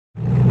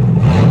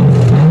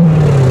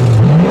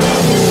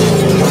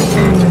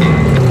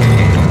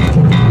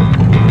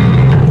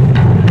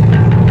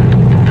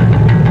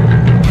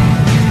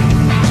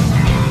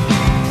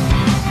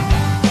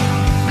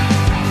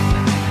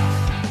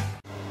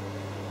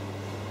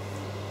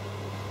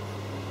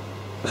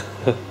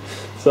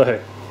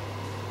So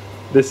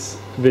this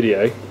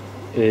video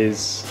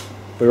is,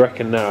 we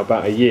reckon now,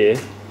 about a year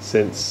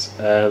since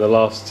the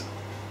last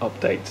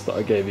update that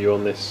I gave you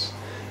on this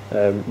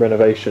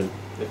renovation.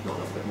 If not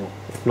a bit more.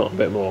 If not a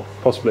bit more,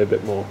 possibly a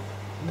bit more.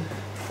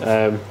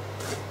 And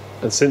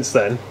since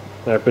then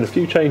there have been a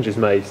few changes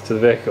made to the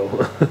vehicle.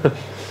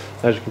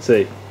 As you can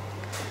see,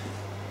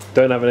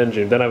 don't have an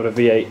engine, don't have a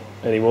V8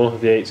 anymore.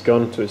 The V8's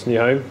gone to its new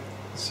home.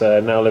 It's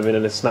now living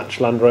in a snatch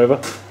Land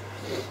Rover.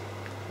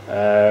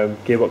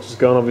 Gearbox is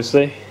gone,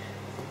 obviously.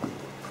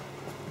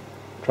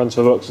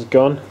 Transfer box is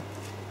gone.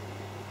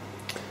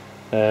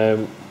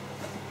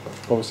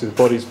 Obviously the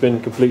body's been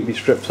completely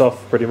stripped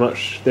off pretty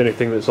much. The only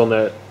thing that's on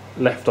there,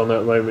 left on there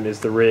at the moment, is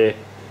the rear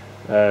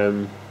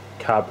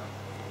cab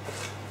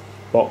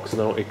box, I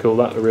don't know what you call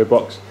that, the rear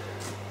box.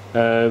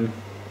 And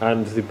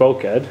the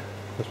bulkhead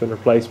has been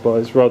replaced by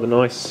this rather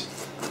nice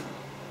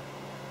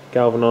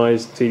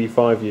galvanised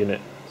TD5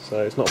 unit.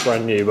 So it's not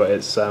brand new, but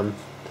it's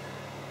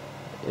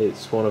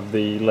one of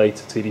the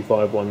later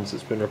TD5 ones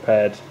that's been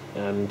repaired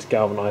and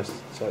galvanised,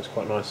 so it's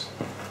quite nice.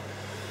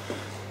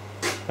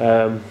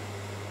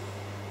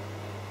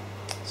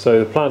 So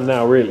the plan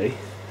now really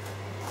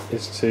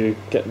is to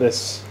get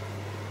this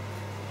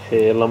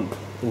here lump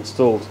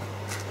installed,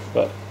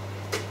 but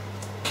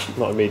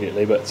not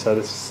immediately, but so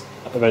this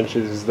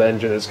eventually is the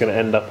engine that's going to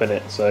end up in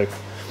it. So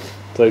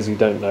for those who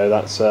don't know,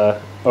 that's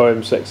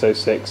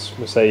OM606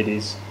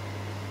 Mercedes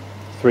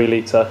 3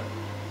 litre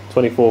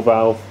 24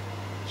 valve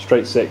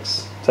straight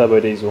 6 turbo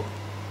diesel,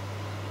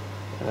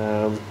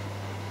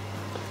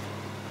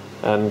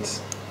 and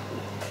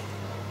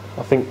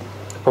I think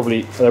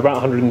probably they're about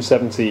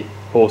 170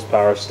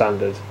 horsepower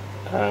standard,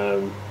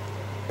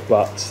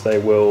 but they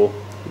will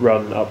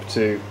run up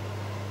to,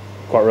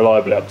 quite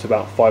reliably, up to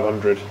about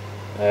 500.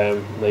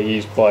 They're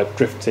used by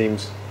drift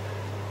teams,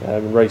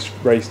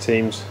 race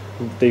teams,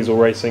 diesel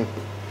racing,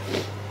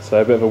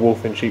 so a bit of a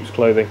wolf in sheep's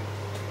clothing.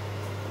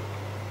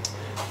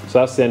 So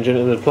that's the engine,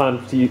 and the plan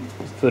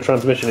for the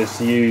transmission is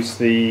to use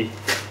the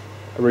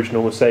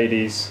original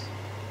Mercedes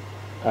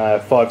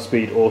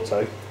 5-speed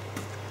auto,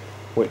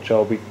 which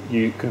I'll be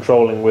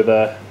controlling with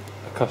a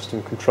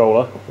custom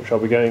controller, which I'll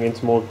be going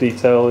into more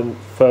detail in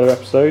further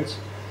episodes.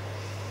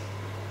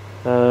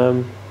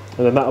 And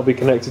then that will be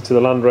connected to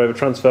the Land Rover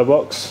transfer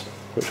box,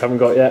 which I haven't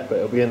got yet, but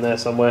it'll be in there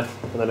somewhere,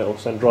 and then it will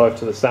then drive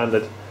to the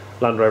standard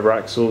Land Rover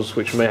axles,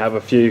 which may have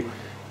a few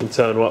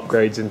internal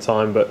upgrades in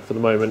time, but for the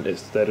moment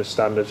they're just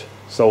standard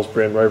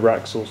Salisbury and Rover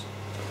axles.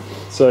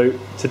 So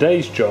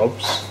today's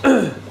jobs,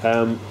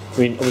 I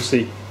mean,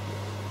 obviously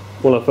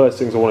one of the first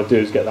things I want to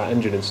do is get that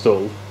engine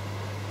installed.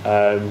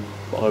 But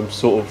I'm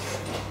still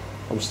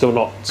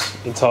not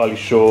entirely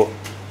sure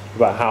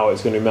about how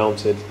it's going to be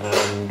mounted,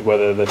 and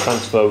whether the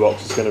transfer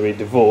box is going to be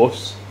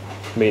divorced,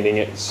 meaning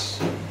it's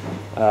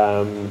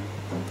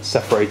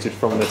separated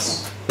from the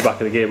back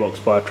of the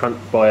gearbox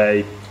by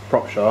a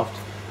prop shaft,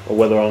 or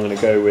whether I'm going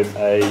to go with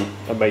a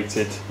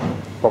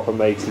proper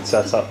mated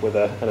setup with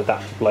an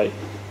adapter plate.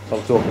 So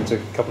I'm talking to a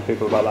couple of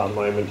people about that at the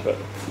moment, but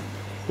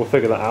we'll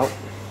figure that out.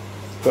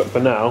 But for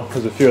now,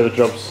 there's a few other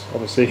jobs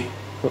obviously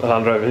that the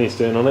Land Rover needs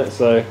doing on it.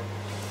 So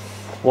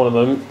one of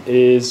them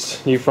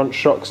is new front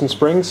shocks and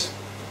springs.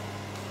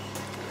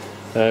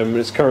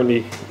 It's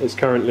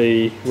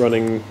currently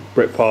running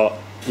Britpart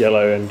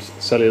Yellow and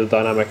Cellular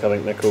Dynamic, I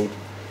think they're called,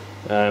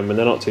 and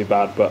they're not too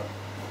bad, but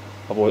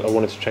I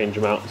wanted to change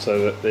them out so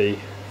that the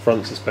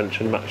front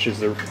suspension matches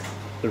the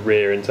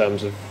rear in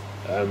terms of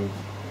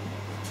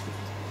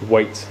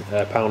weight,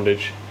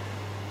 poundage,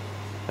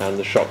 and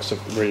the shocks are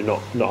really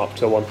not up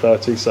to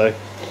 130. So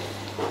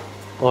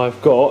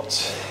I've got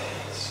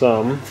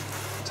some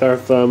Terra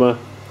Firma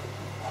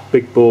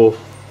big bore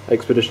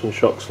Expedition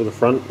shocks for the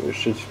front, which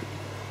should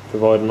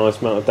provide a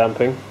nice amount of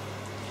damping,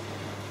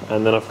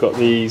 and then I've got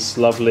these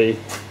lovely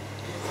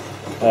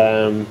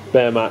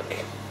Bearmac,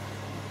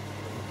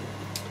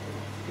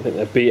 I think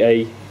they're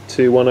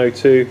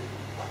BA2102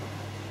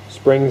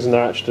 springs, and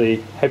they're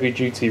actually heavy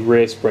duty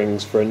rear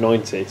springs for a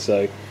 90,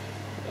 so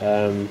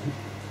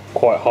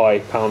quite high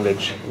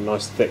poundage and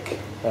nice thick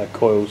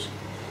coils.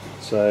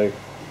 So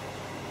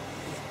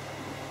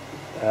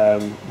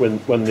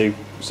when the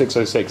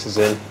 606 is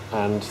in,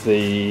 and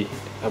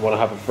when I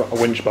have a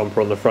winch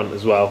bumper on the front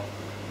as well,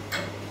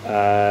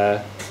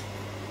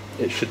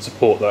 it should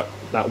support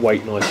that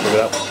weight nicely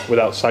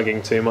without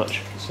sagging too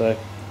much. So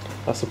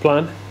that's the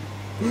plan.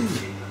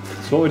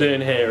 So what we're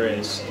doing here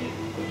is,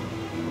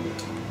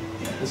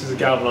 this is a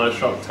galvanised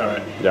shock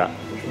turret. Yeah.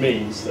 Which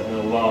means that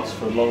it'll last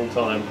for a long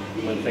time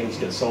when things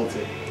get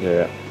salty.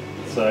 Yeah.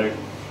 So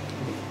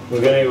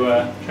we're going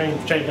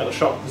to change out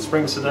the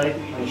springs today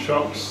and the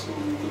shocks.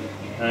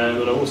 And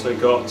I've also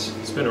got,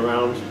 spin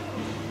around,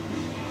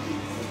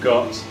 I've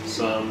got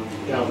some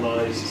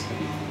galvanised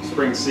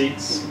spring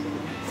seats,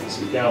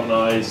 some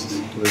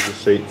galvanised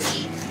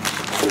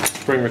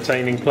spring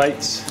retaining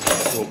plates,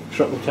 or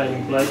shock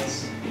retaining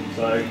plates.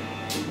 So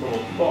from the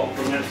bottom,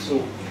 from the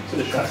axle to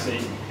the chassis,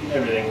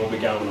 everything will be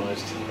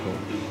galvanised. Cool.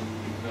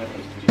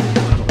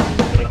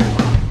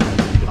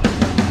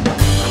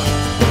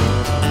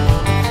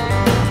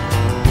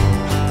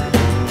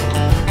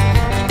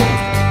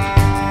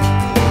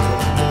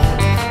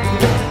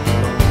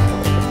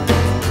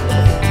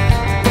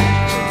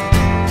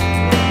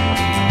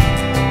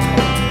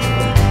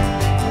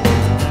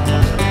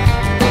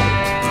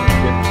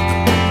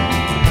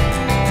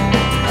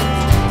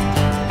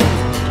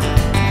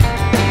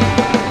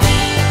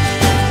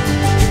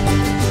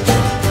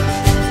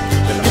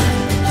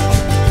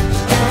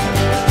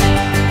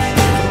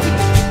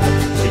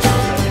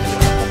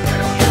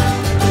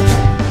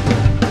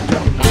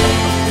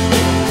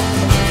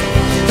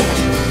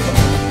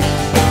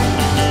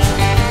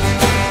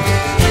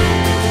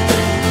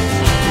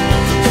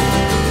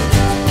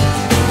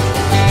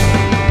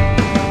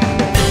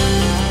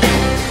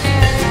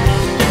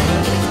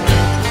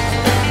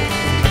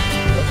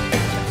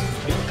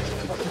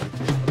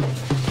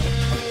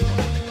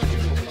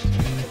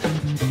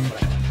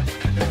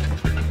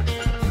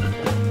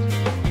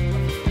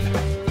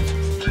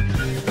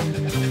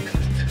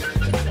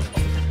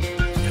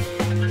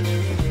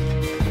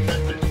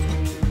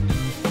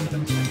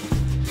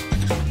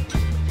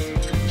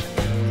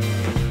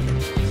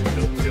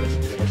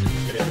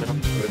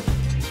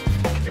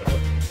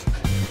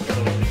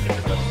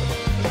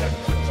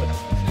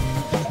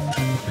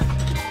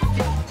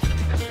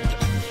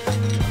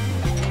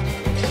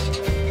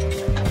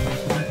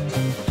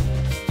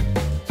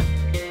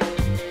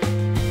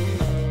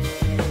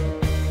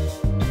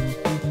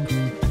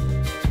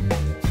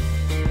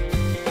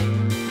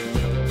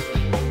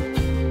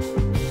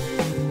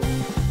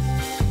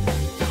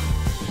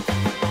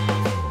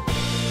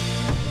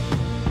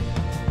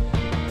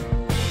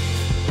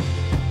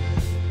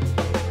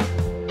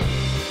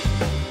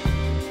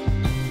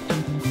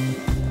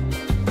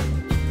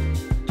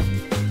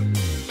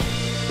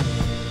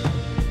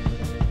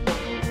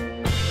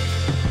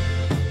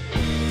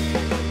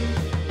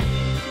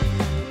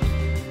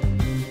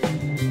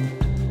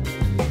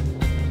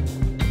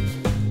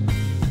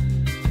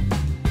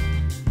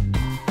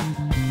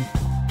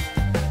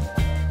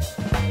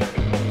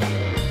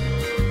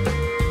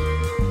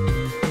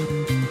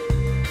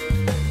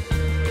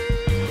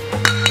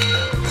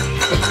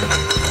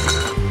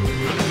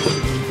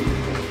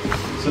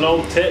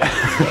 old tip,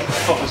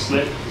 copper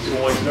slip is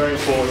always very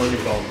important on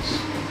your bolts.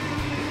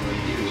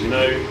 Because you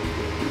know,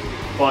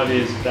 5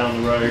 years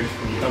down the road,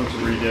 when you come to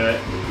redo it,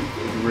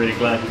 you'll be really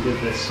glad you did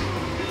this.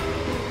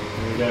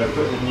 There we go,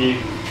 put the new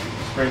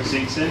spring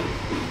seats in.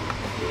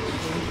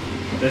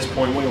 At this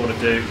point, what you want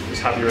to do is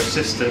have your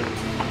assistant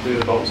do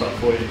the bolts up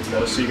for you,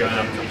 so you go and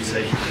have a cup of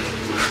tea.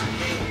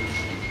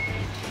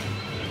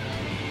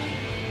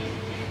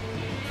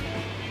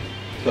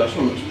 So this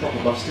one looks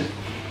proper busted.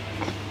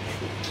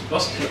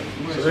 Busted.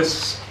 So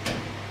this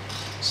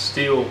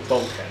steel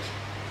bulkhead,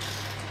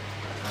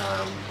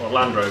 on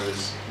Land Rover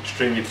is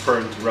extremely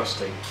prone to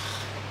rusting.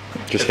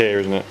 Just here,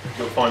 isn't it?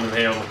 You'll find them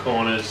here on the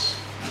corners,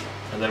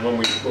 and then when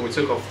we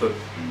took off the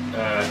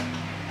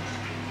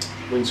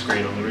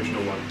windscreen on the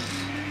original one,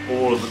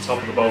 all of the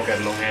top of the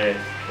bulkhead along here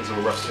is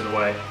all rusted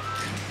away.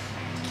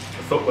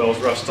 The footwells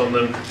rust on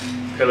them,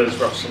 pillars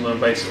rust on them,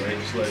 basically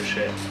just a load of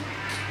shit.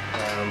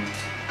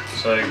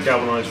 So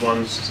galvanised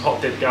ones, it's a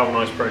hot dip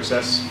galvanised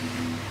process.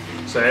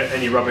 So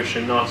any rubbish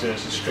and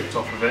nastiness is stripped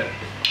off of it.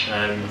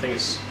 I think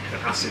it's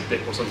an acid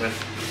dip or something.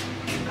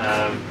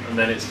 And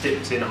then it's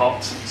dipped in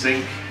hot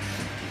zinc,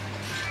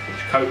 which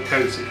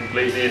coats it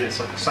completely, and it's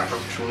like a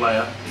sacrificial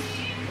layer.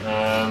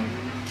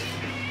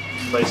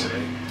 Basically,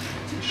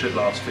 it should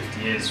last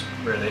 50 years,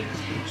 really.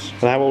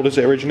 And how old is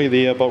it originally,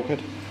 the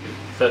bulkhead?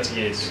 30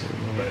 years,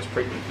 but it's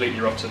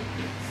completely rotten.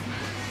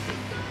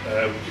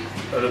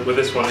 And with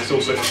this one, it's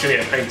also going to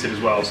get painted as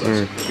well, so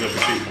it's going to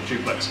be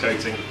duplex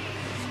coating,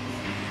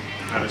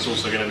 and it's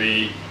also going to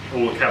be,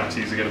 all the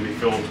cavities are going to be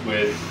filled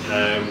with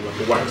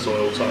like a wax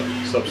oil type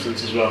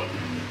substance as well,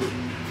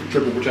 for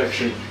triple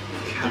protection.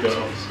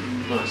 Cavities.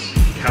 Nice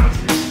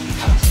cavities.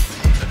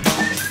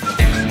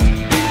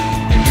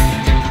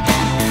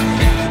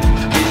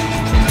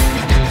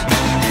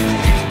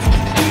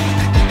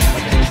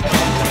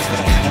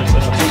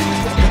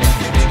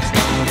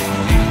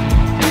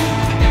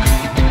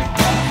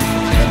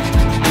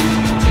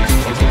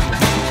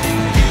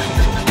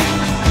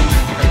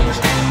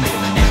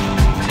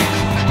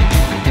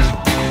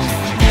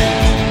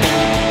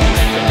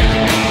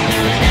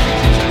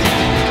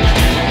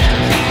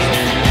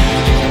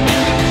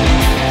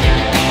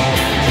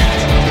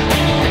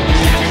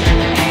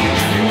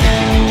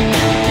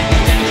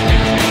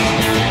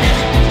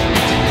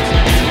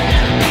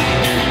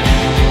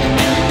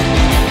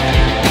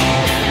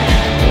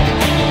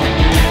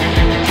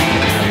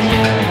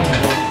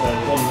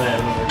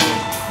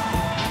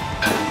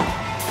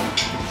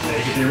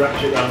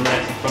 Ratchet down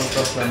there to front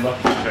cross member.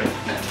 Okay.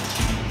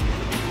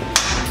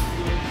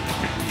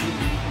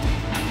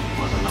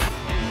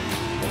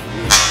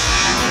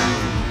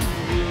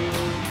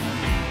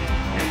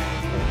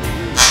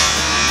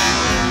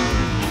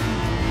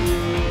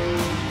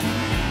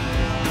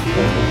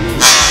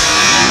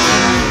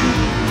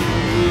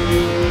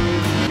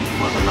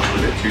 Might have done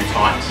a bit too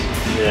tight.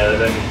 Yeah, they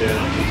don't be doing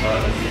that too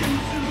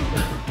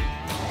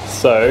tight.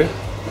 So,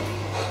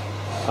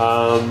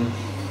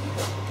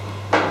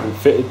 we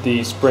fitted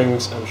the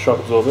springs and shock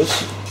absorbers,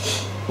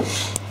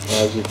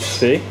 as you can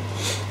see.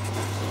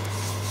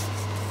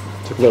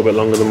 Took a little bit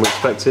longer than we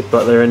expected,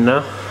 but they're in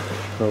now.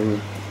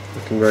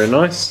 Looking very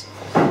nice.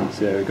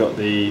 So yeah, we've got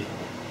the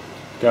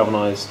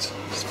galvanised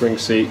spring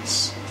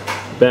seats,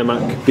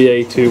 Bearmac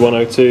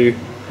BA2102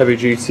 heavy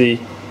duty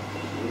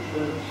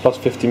plus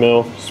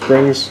 50mm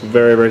springs,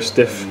 very very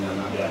stiff.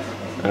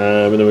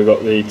 And then we've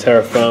got the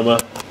Terra Firma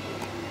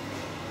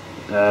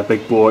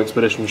big bore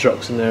expedition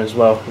shocks in there as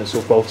well, and it's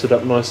all bolted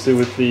up nicely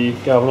with the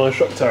galvanised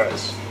shock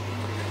turrets.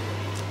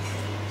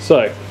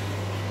 So,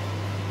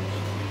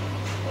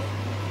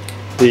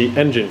 the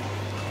engine.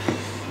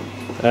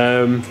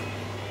 So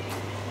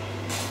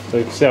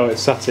you can see how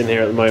it's sat in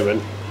here at the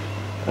moment,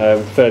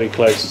 fairly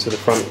close to the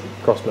front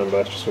cross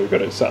member, just where we've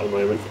got it sat at the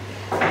moment.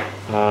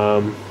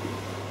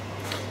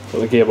 Got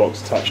the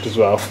gearbox attached as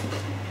well,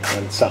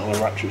 and sat on a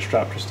ratchet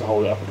strap just to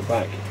hold it up at the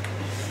back.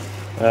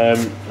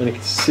 And you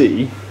can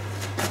see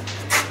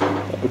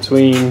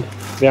between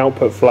the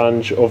output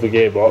flange of the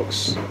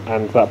gearbox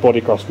and that body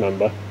cross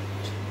member,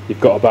 you've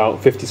got about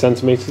 50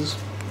 centimetres,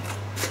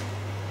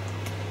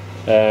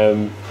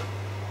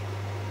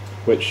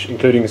 which,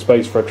 including the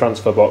space for a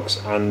transfer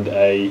box and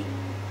a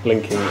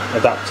linking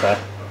adapter,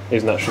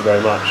 isn't actually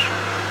very much.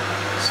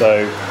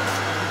 So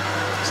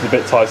it's a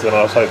bit tighter than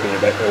I was hoping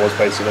it was,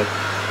 basically.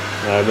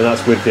 And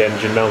that's with the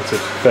engine mounted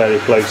fairly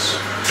close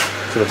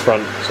to the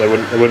front, so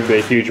there wouldn't be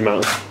a huge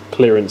amount of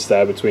clearance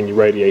there between your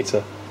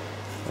radiator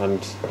and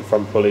the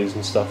front pulleys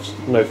and stuff.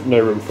 No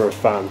room for a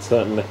fan,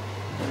 certainly,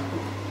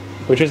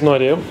 which isn't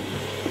ideal.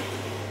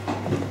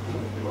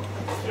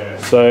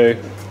 So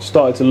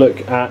started to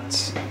look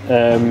at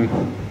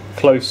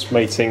close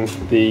mating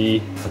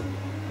the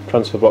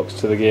transfer box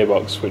to the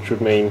gearbox, which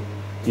would mean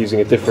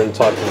using a different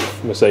type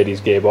of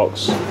Mercedes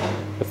gearbox,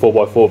 the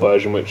 4x4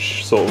 version,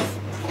 which sort of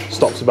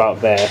stops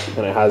about there,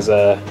 and it has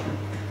a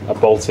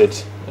bolted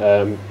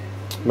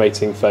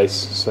mating face,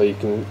 so you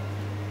can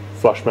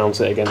flush mount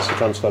it against the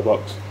transfer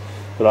box.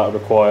 But that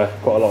would require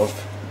quite a lot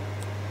of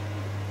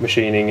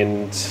machining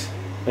and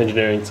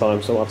engineering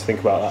time, so I'll have to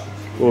think about that.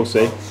 we'll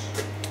see.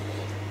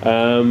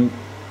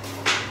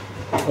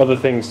 Other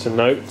things to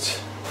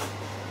note: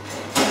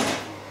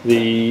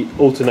 the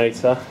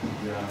alternator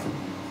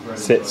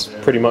sits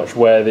pretty much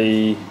where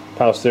the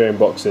power steering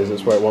box is.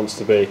 It's where it wants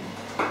to be.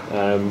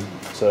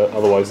 So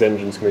otherwise the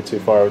engine's going to be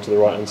too far over to the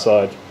right hand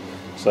side.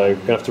 So we're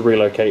going to have to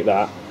relocate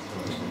that.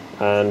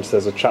 And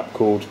there's a chap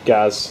called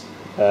Gaz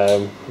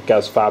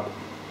Fab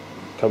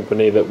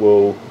company that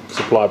will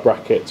supply a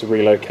bracket to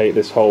relocate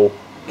this whole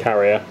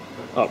carrier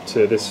up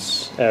to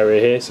this area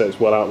here, so it's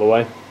well out of the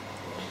way.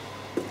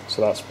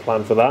 So that's the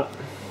plan for that.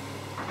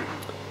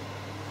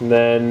 And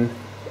then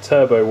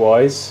turbo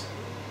wise,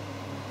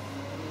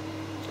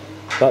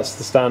 that's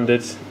the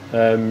standard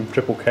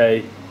triple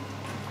K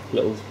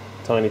little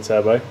tiny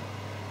turbo,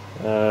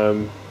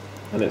 and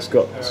it's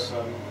got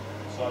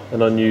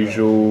an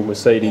unusual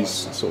Mercedes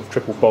sort of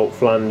triple bolt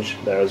flange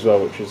there as well,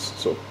 which is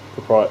sort of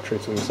proprietary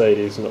to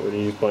Mercedes and not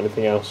really used by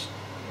anything else.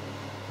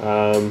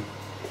 I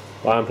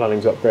am planning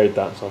to upgrade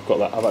that, so I've got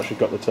that. I've actually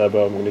got the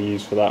turbo I'm going to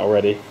use for that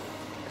already,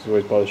 because I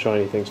always buy the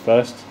shiny things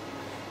first.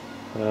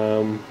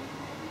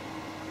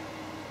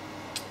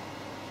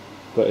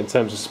 But in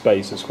terms of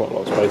space, there's quite a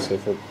lot of space here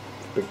for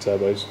big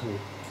turbos, and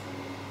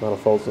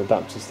manifolds and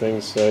adapters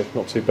things, so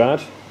not too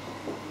bad.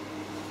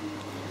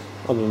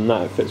 Other than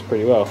that, it fits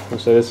pretty well.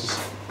 And so this is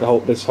the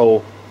whole engine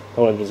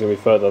is going to be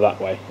further that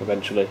way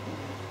eventually,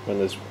 when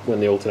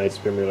the alternator's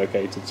been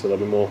relocated, so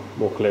there'll be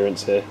more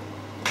clearance here.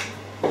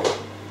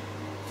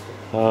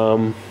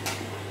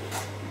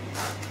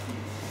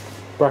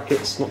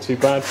 Brackets not too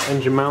bad.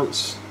 Engine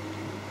mounts,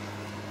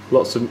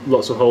 lots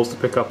of holes to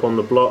pick up on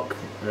the block.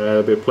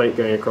 There'll be a plate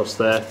going across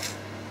there,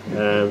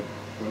 and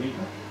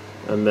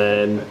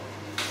then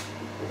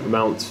a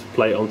mount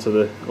plate onto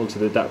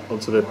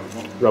the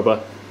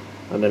rubber,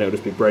 and then it'll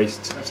just be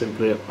braced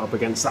simply up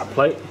against that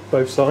plate,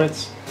 both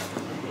sides.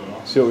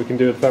 See what we can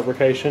do with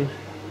fabrication.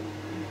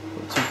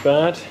 Not too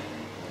bad.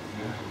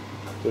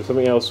 So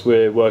something else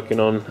we're working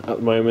on at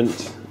the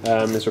moment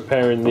is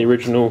repairing the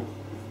original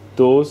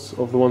doors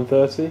of the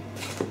 130.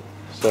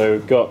 So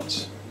we've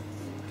got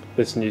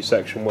this new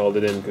section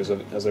welded in because,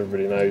 as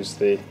everybody knows,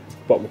 the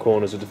bottom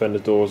corners of Defender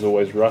doors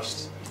always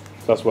rust.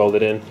 So that's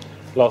welded in.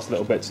 Last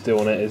little bit to do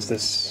on it is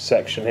this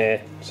section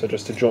here. So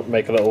just to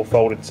make a little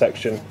folded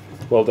section,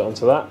 weld it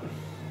onto that,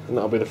 and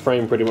that'll be the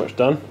frame pretty much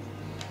done.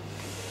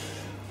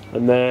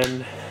 And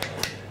then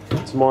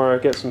tomorrow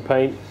get some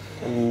paint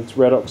and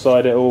red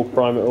oxide it all,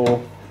 prime it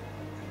all,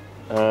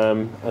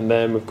 and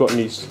then we've got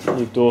new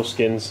door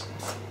skins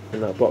in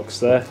that box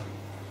there,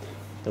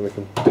 and we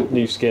can put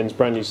new skins,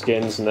 brand new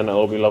skins, and then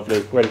it'll all be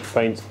lovely, ready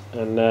for paint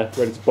and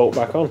ready to bolt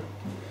back on.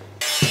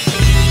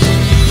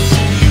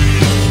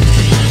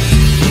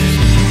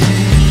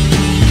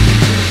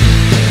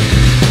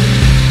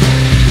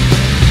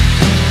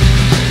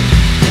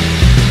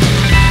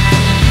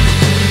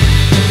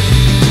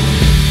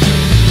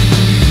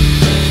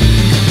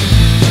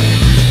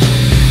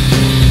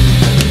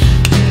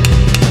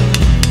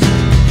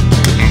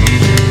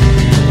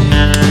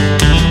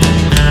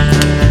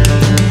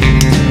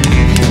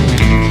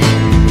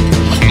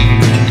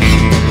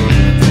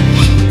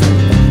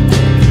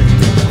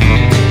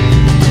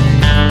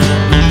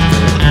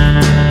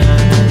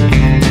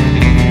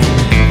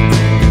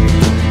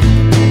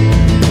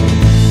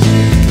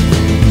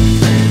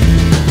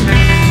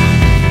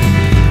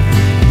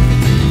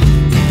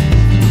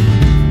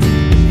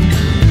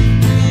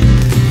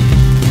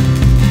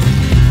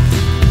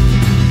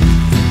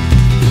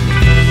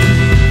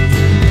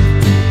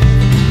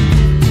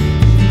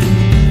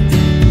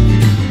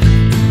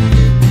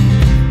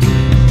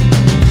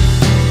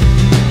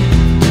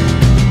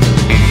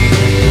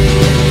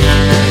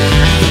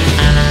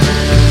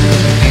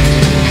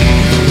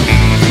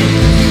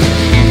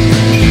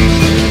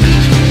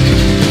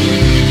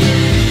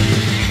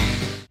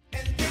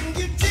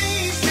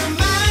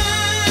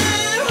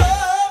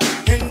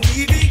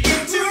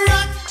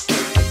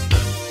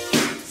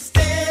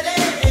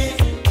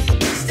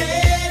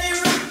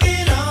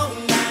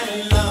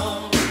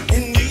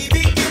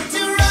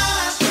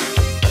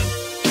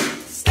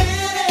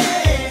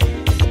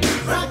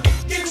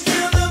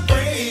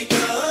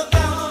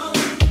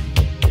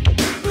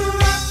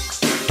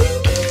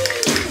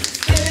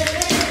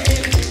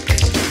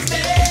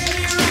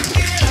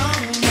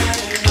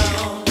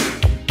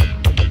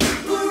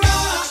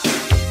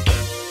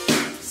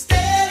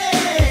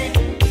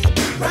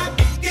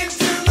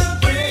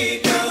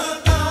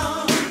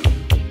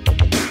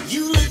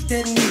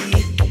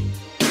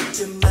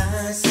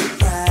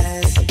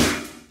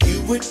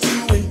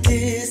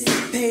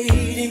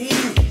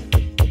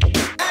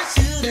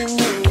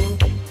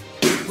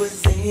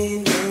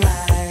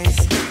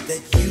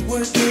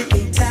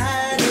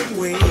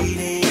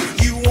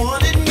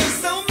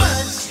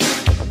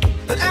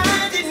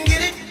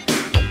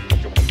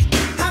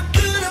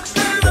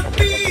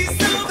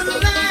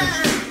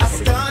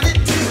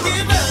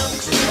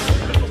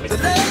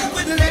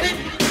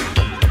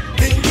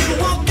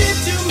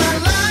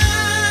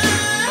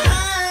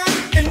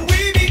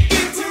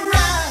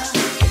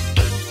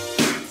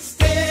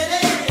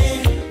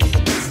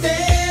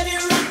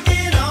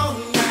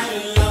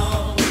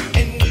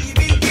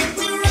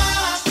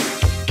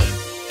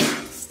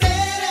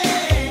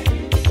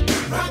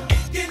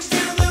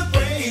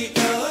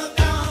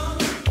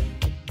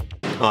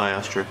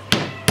 true.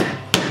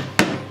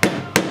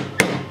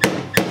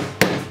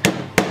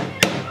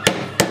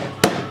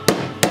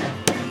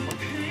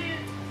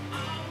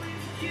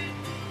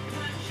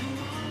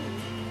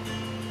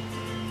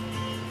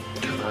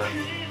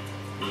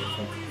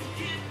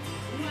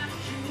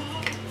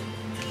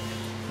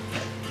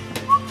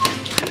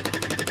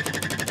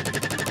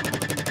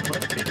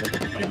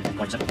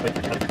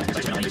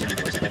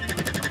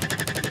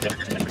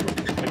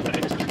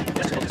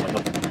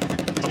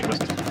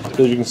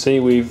 So as you can see,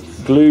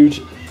 we've glued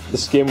the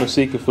skin with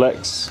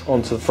Sikaflex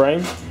onto the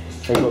frame.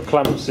 We've got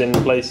clamps in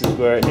places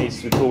where it needs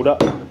to be pulled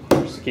up,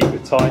 just to keep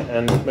it tight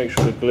and make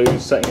sure the glue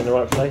is setting in the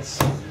right place.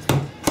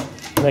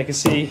 And you can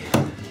see,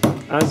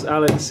 as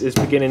Alex is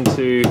beginning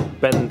to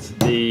bend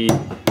the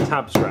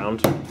tabs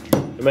round,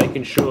 we're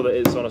making sure that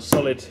it's on a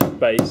solid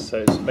base, so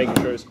it's making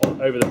sure it's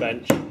over the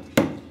bench,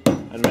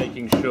 and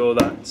making sure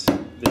that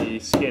the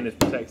skin is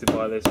protected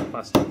by this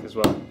plastic as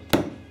well.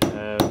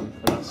 And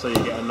that's so you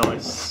get a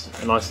nice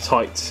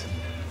tight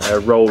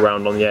roll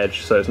round on the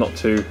edge, so it's not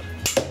too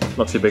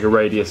big a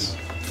radius.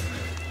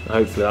 And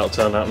hopefully that'll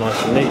turn out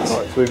nice and neat. Right,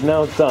 so we've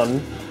now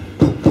done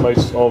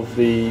most of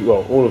the,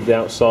 well, all of the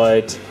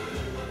outside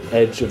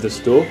edge of the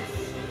store,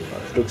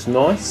 which looks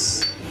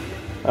nice.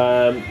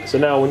 So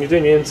now when you're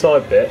doing the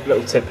inside bit,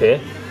 little tip here,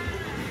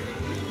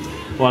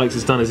 what Alex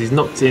has done is he's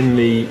knocked in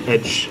the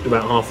edge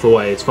about half the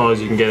way, as far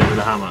as you can get it with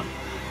a hammer.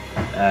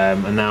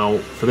 And now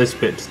for this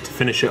bit, to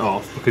finish it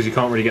off, because you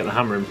can't really get the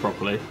hammer in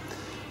properly,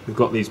 we've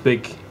got these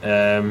big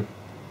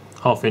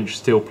half-inch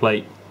steel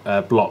plate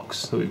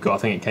blocks that we've got. I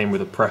think it came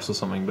with a press or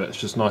something, but it's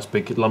just nice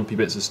big lumpy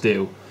bits of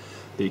steel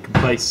that you can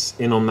place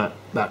in on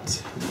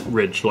that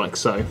ridge like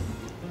so.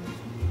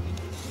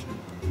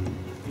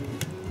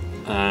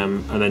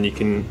 And then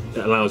it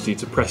allows you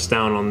to press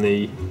down on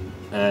the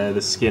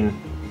skin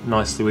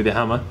nicely with your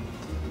hammer,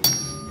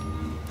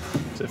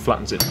 so it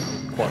flattens it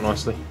quite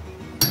nicely.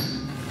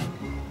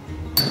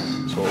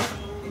 Sort of,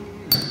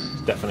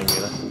 it's deafening me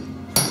there.